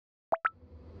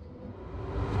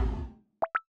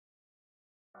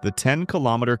The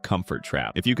 10-kilometer comfort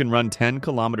trap. If you can run 10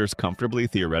 kilometers comfortably,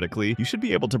 theoretically, you should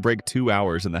be able to break 2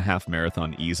 hours in the half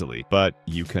marathon easily. But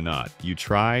you cannot. You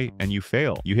try and you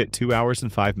fail. You hit 2 hours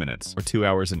and 5 minutes, or 2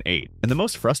 hours and 8. And the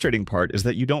most frustrating part is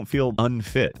that you don't feel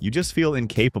unfit. You just feel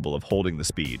incapable of holding the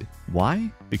speed.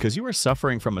 Why? Because you are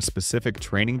suffering from a specific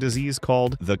training disease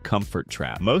called the comfort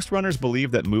trap. Most runners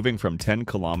believe that moving from 10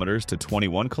 kilometers to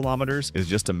 21 kilometers is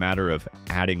just a matter of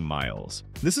adding miles.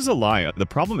 This is a lie. The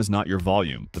problem is not your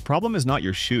volume. The problem is not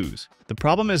your shoes. The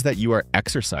problem is that you are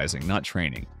exercising, not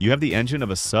training. You have the engine of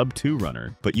a sub-2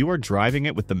 runner, but you are driving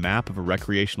it with the map of a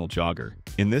recreational jogger.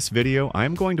 In this video, I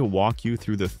am going to walk you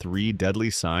through the 3 deadly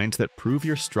signs that prove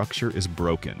your structure is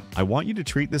broken. I want you to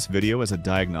treat this video as a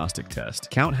diagnostic test.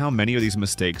 Count how many of these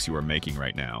mistakes you are making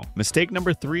right now. Mistake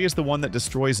number 3 is the one that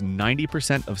destroys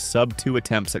 90% of sub-2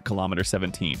 attempts at kilometer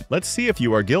 17. Let's see if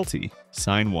you are guilty.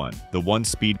 Sign 1. The one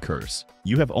speed curse.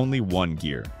 You have only one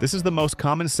gear. This is the most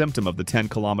common symptom of the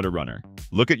 10-kilometer runner.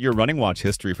 Look at your running watch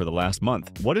history for the last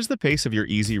month. What is the pace of your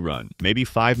easy run? Maybe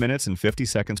 5 minutes and 50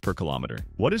 seconds per kilometer.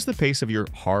 What is the pace of your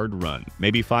hard run?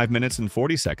 Maybe 5 minutes and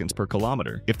 40 seconds per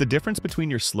kilometer. If the difference between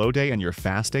your slow day and your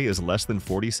fast day is less than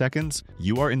 40 seconds,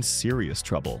 you are in serious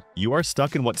trouble. You are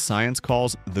stuck in what science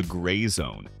calls the gray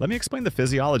zone. Let me explain the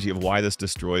physiology of why this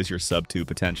destroys your sub-2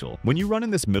 potential. When you run in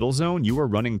this middle zone, you are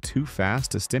running too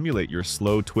fast to stimulate your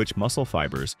slow twitch muscle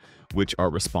fibers, which are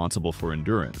responsible for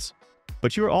endurance.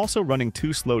 But you are also running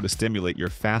too slow to stimulate your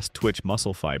fast twitch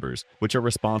muscle fibers, which are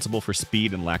responsible for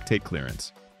speed and lactate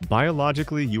clearance.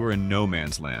 Biologically, you are in no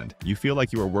man's land. You feel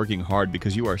like you are working hard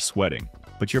because you are sweating.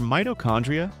 But your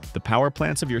mitochondria, the power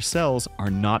plants of your cells, are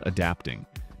not adapting.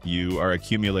 You are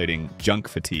accumulating junk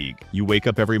fatigue. You wake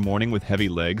up every morning with heavy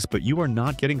legs, but you are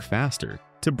not getting faster.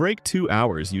 To break 2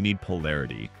 hours, you need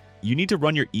polarity. You need to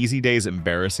run your easy days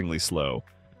embarrassingly slow,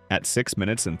 at 6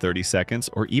 minutes and 30 seconds,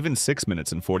 or even 6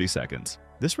 minutes and 40 seconds.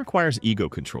 This requires ego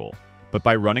control. But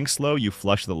by running slow, you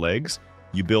flush the legs,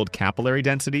 you build capillary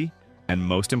density, and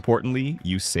most importantly,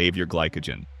 you save your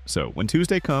glycogen. So when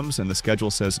Tuesday comes and the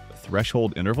schedule says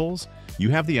threshold intervals, you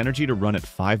have the energy to run at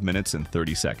 5 minutes and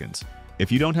 30 seconds. If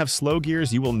you don't have slow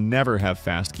gears, you will never have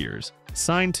fast gears.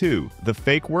 Sign 2, the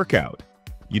fake workout.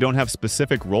 You don't have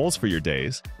specific roles for your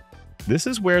days. This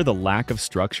is where the lack of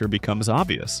structure becomes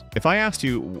obvious. If I asked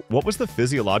you, what was the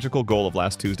physiological goal of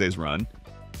last Tuesday's run?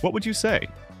 What would you say?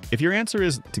 If your answer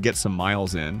is to get some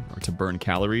miles in, or to burn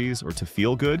calories, or to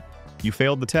feel good, you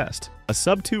failed the test. A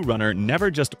sub-2 runner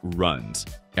never just runs.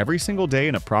 Every single day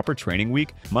in a proper training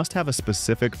week must have a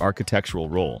specific architectural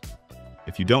role.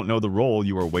 If you don't know the role,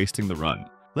 you are wasting the run.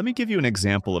 Let me give you an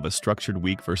example of a structured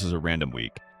week versus a random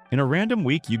week. In a random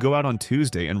week, you go out on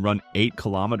Tuesday and run 8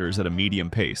 kilometers at a medium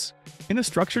pace. In a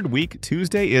structured week,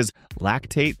 Tuesday is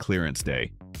lactate clearance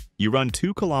day. You run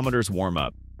 2 kilometers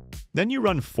warm-up. Then you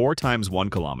run 4 times 1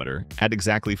 kilometer at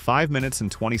exactly 5 minutes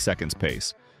and 20 seconds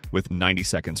pace, with 90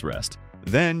 seconds rest.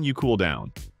 Then you cool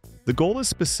down. The goal is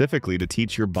specifically to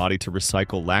teach your body to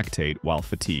recycle lactate while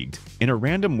fatigued. In a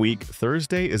random week,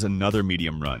 Thursday is another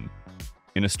medium run.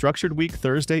 In a structured week,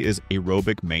 Thursday is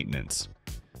aerobic maintenance.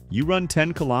 You run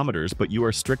 10 kilometers, but you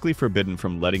are strictly forbidden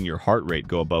from letting your heart rate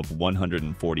go above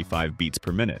 145 beats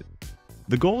per minute.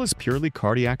 The goal is purely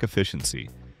cardiac efficiency.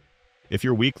 If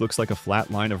your week looks like a flat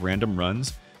line of random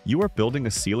runs, you are building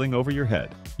a ceiling over your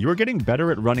head. You are getting better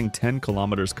at running 10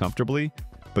 kilometers comfortably,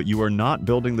 but you are not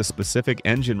building the specific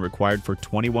engine required for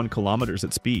 21 kilometers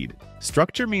at speed.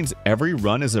 Structure means every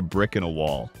run is a brick in a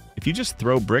wall. If you just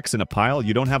throw bricks in a pile,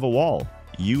 you don't have a wall.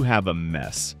 You have a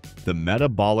mess. The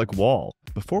metabolic wall.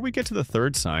 Before we get to the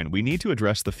third sign, we need to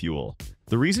address the fuel.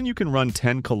 The reason you can run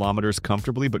 10 kilometers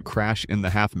comfortably but crash in the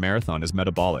half marathon is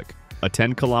metabolic. A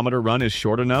 10-kilometer run is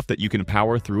short enough that you can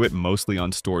power through it mostly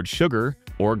on stored sugar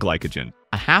or glycogen.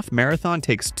 A half marathon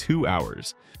takes 2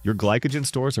 hours. Your glycogen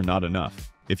stores are not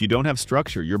enough. If you don't have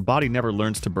structure, your body never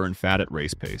learns to burn fat at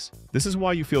race pace. This is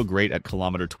why you feel great at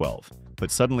kilometer 12,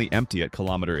 but suddenly empty at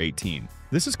kilometer 18.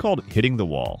 This is called hitting the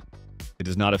wall. It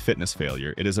is not a fitness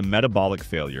failure, it is a metabolic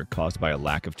failure caused by a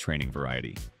lack of training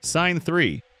variety. Sign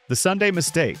 3. The Sunday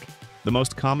mistake. The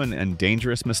most common and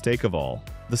dangerous mistake of all.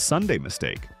 The Sunday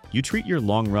mistake. You treat your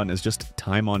long run as just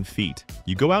time on feet.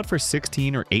 You go out for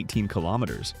 16 or 18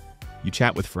 kilometers. You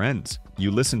chat with friends.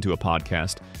 You listen to a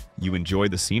podcast. You enjoy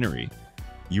the scenery.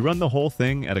 You run the whole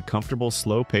thing at a comfortable,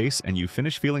 slow pace and you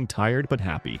finish feeling tired but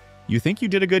happy. You think you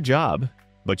did a good job,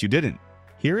 but you didn't.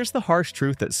 Here is the harsh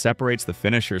truth that separates the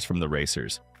finishers from the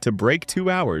racers. To break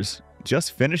 2 hours,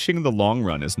 just finishing the long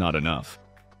run is not enough.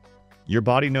 Your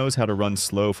body knows how to run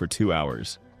slow for 2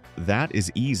 hours. That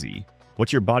is easy.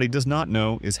 What your body does not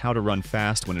know is how to run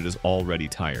fast when it is already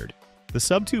tired. The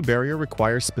sub-2 barrier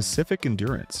requires specific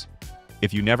endurance.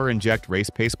 If you never inject race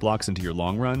pace blocks into your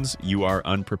long runs, you are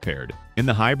unprepared. In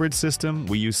the hybrid system,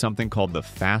 we use something called the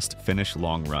fast finish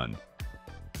long run.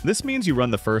 This means you run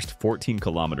the first 14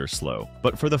 kilometers slow,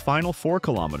 but for the final 4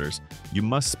 kilometers, you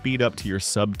must speed up to your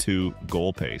sub-2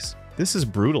 goal pace. This is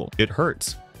brutal, it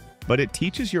hurts, but it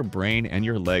teaches your brain and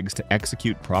your legs to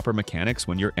execute proper mechanics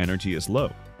when your energy is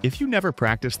low. If you never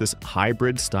practice this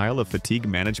hybrid style of fatigue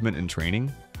management and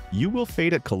training, you will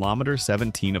fade at kilometer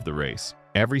 17 of the race,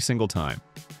 every single time,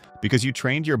 because you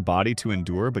trained your body to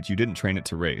endure, but you didn't train it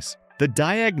to race. The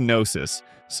diagnosis.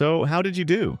 So how did you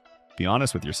do? Be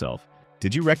honest with yourself.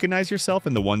 Did you recognize yourself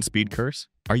in the one-speed curse?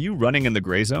 Are you running in the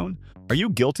gray zone? Are you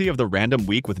guilty of the random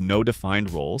week with no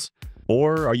defined roles?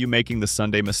 Or are you making the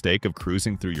Sunday mistake of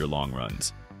cruising through your long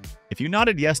runs? If you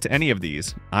nodded yes to any of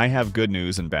these, I have good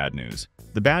news and bad news.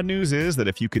 The bad news is that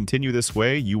if you continue this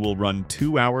way, you will run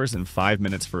 2 hours and 5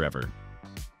 minutes forever.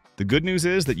 The good news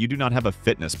is that you do not have a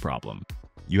fitness problem.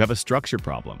 You have a structure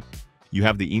problem. You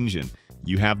have the engine.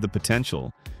 You have the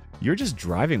potential. You're just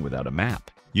driving without a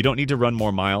map. You don't need to run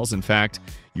more miles. In fact,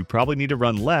 you probably need to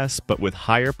run less, but with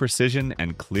higher precision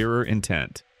and clearer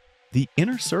intent. The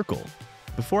inner circle.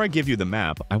 Before I give you the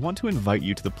map, I want to invite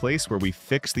you to the place where we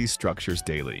fix these structures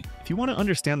daily. If you want to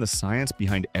understand the science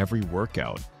behind every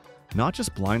workout, not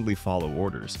just blindly follow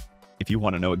orders. If you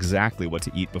want to know exactly what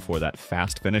to eat before that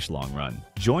fast finish long run,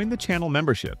 join the channel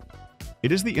membership.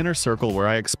 It is the inner circle where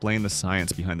I explain the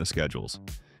science behind the schedules.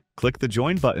 Click the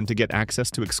join button to get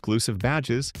access to exclusive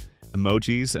badges,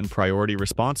 emojis, and priority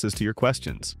responses to your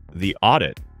questions. The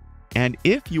audit. And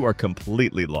if you are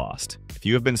completely lost, if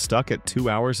you have been stuck at 2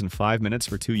 hours and 5 minutes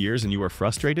for 2 years and you are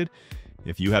frustrated,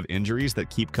 if you have injuries that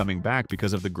keep coming back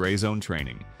because of the gray zone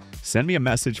training, send me a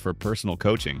message for personal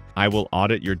coaching. I will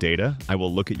audit your data. I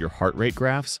will look at your heart rate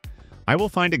graphs. I will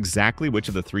find exactly which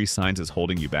of the 3 signs is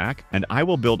holding you back, and I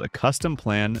will build a custom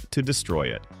plan to destroy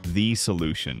it. The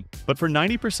solution. But for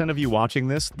 90% of you watching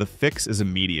this, the fix is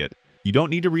immediate. You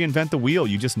don't need to reinvent the wheel,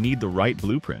 you just need the right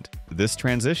blueprint. This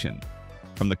transition,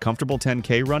 from the comfortable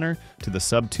 10K runner to the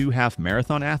sub-2 half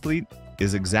marathon athlete,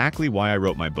 is exactly why I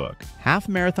wrote my book, Half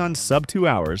Marathon Sub 2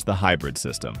 Hours, the Hybrid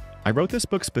System. I wrote this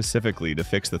book specifically to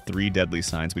fix the 3 deadly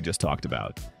signs we just talked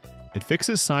about. It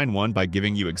fixes sign 1 by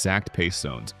giving you exact pace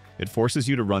zones. It forces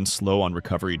you to run slow on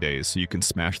recovery days so you can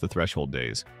smash the threshold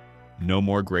days. No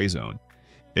more gray zone.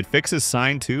 It fixes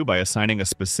sign 2 by assigning a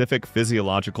specific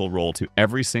physiological role to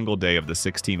every single day of the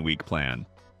 16-week plan.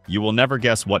 You will never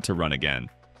guess what to run again.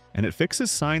 And it fixes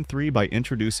sign 3 by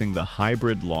introducing the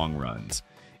hybrid long runs.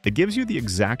 It gives you the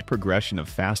exact progression of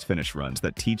fast finish runs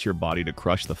that teach your body to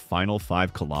crush the final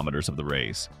 5 kilometers of the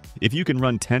race. If you can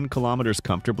run 10 kilometers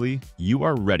comfortably, you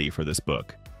are ready for this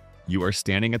book. You are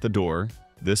standing at the door.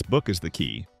 This book is the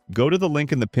key. Go to the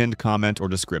link in the pinned comment or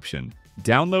description.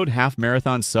 Download Half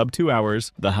Marathon Sub 2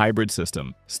 Hours, the Hybrid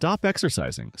System. Stop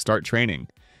exercising, start training,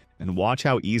 and watch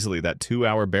how easily that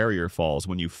 2-hour barrier falls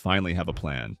when you finally have a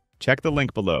plan. Check the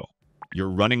link below. Your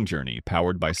running journey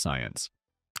powered by science.